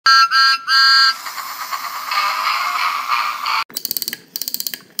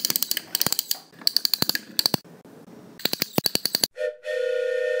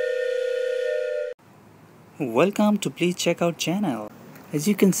Welcome to PleaseCheckOut Channel. As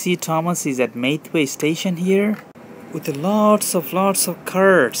you can see, Thomas is at Maithway station here with lots of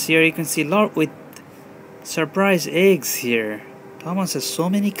carts. Here you can see lot with surprise eggs here. Thomas has so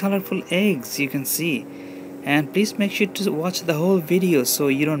many colorful eggs you can see. And please make sure to watch the whole video so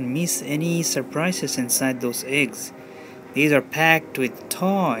you don't miss any surprises inside those eggs. These are packed with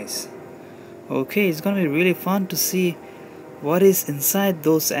toys. Okay, it's gonna be really fun to see what is inside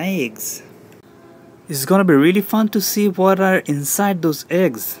those eggs. It's gonna be really fun to see what are inside those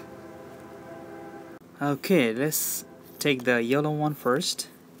eggs. Okay, let's take the yellow one first.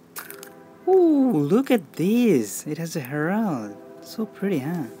 Ooh, look at this. It has a herald. So pretty,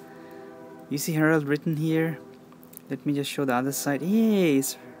 huh? You see herald written here? Let me just show the other side.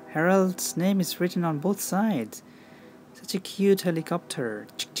 Yes, herald's name is written on both sides. Such a cute helicopter.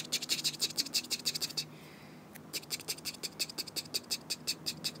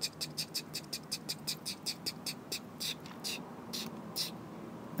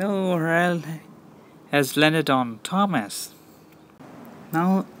 Oh, herald has landed on Thomas.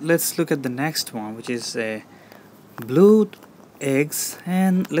 Now let's look at the next one, which is blue eggs,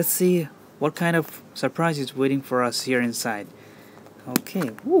 and let's see what kind of surprise is waiting for us here inside.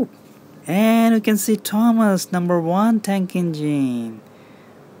 Okay, woo. And we can see Thomas #1 tank engine.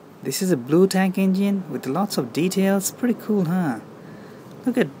 This is a blue tank engine with lots of details. Pretty cool, huh?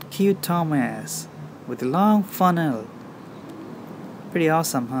 Look at cute Thomas with a long funnel. Pretty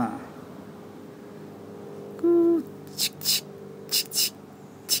awesome, huh?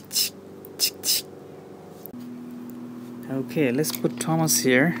 Okay, let's put Thomas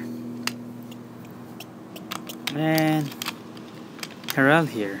here and Herald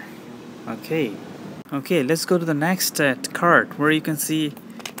here. Okay, let's go to the next cart where you can see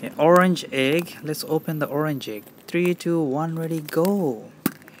an orange egg. Let's open the orange egg. 3, 2, 1, ready, go.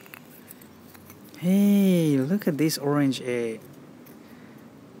 Hey, look at this orange egg.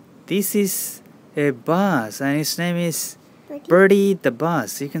 This is a bus and its name is Bertie the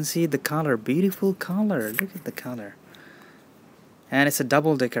bus. You can see the color, beautiful color. Look at the color. And it's a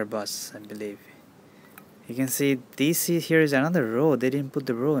double-decker bus, I believe. You can see here is another row. They didn't put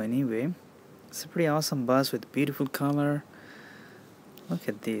the row anyway. It's a pretty awesome bus with beautiful color. Look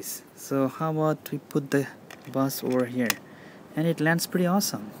at this. So how about we put the bus over here, and it lands pretty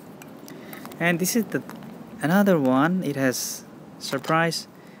awesome. And this is another one. It has surprise.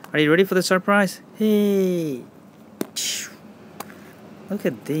 Are you ready for the surprise? Hey! Look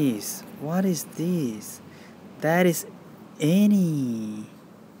at this. What is this? That is Annie.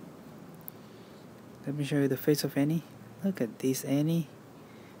 Let me show you the face of Annie. Look at this Annie.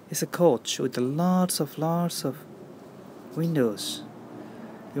 It's a coach with lots of windows.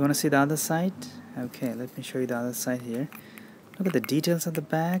 You want to see the other side? Okay, let me show you the other side here. Look at the details at the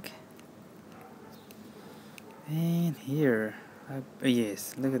back. And here.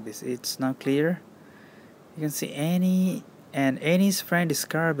 Yes, look at this. It's now clear. You can see Annie, and Annie's friend is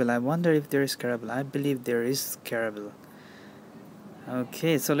Clarabel. I wonder if there is Clarabel. I believe there is Clarabel.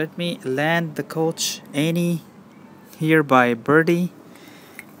 Okay, so let me land the coach Annie here by Bertie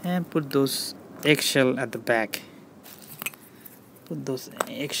and put those eggshell at the back. Put those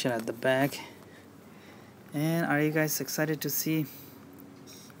eggshell at the back. And are you guys excited to see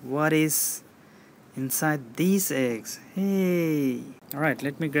what is inside these eggs? Hey! Alright,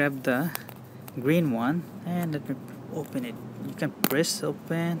 let me grab the green one and let me open it. You can press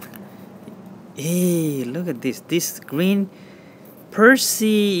open. Hey, look at this. This green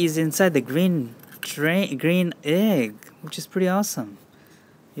Percy is inside the green egg, which is pretty awesome.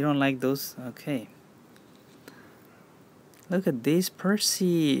 You don't like those? Okay. Look at this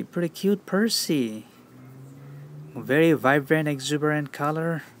Percy. Pretty cute Percy. Very vibrant, exuberant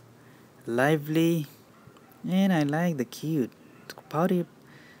color. Lively. And I like the cute. Pouty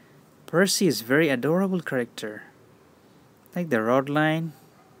Percy is very adorable character. Like the rod line.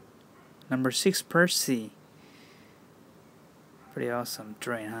 #6 Percy. Pretty awesome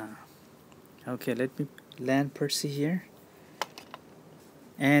train, huh? Okay, let me land Percy here.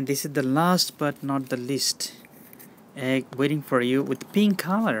 And this is the last but not the least egg waiting for you with pink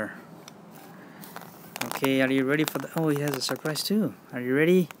color. Okay, are you ready for the... Oh, it has a surprise too. Are you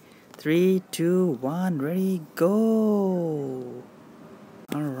ready? 3, 2, 1, ready, go.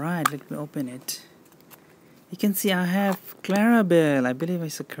 Alright, let me open it. You can see I have Clarabel. I believe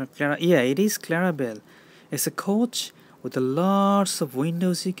it's a Clarabel. Yeah, it is Clarabel. It's a coach with lots of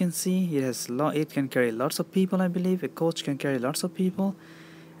windows. You can see it can carry lots of people. I believe a coach can carry lots of people.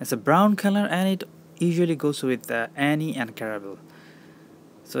 It's a brown color and it usually goes with Annie and Clarabel.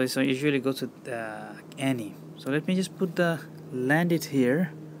 So usually goes with Annie. So let me just land it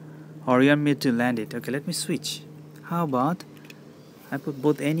here. Or you want me to land it? Okay, let me switch. How about I put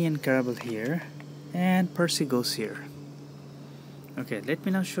both Annie and Clarabel here, and Percy goes here. Okay, let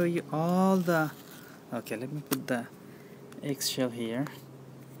me now show you all the... Okay, let me put the eggshell here.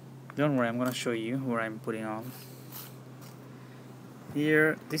 Don't worry, I'm gonna show you where I'm putting on.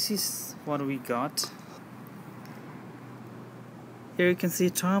 Here, this is what we got. Here you can see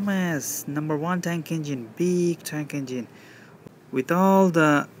Thomas, #1 tank engine, big tank engine, with all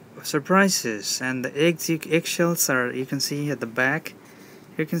the surprises, and the eggshells are, you can see at the back.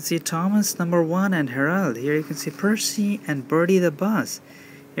 Here you can see Thomas #1 and Harold. Here you can see Percy and Bertie the bus.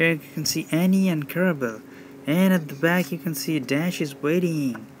 Here you can see Annie and Clarabel. And at the back you can see Dash is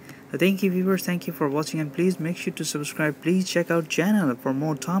waiting. So thank you viewers, thank you for watching, and please make sure to subscribe. Please check out channel for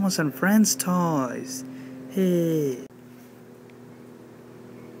more Thomas and Friends toys. Hey.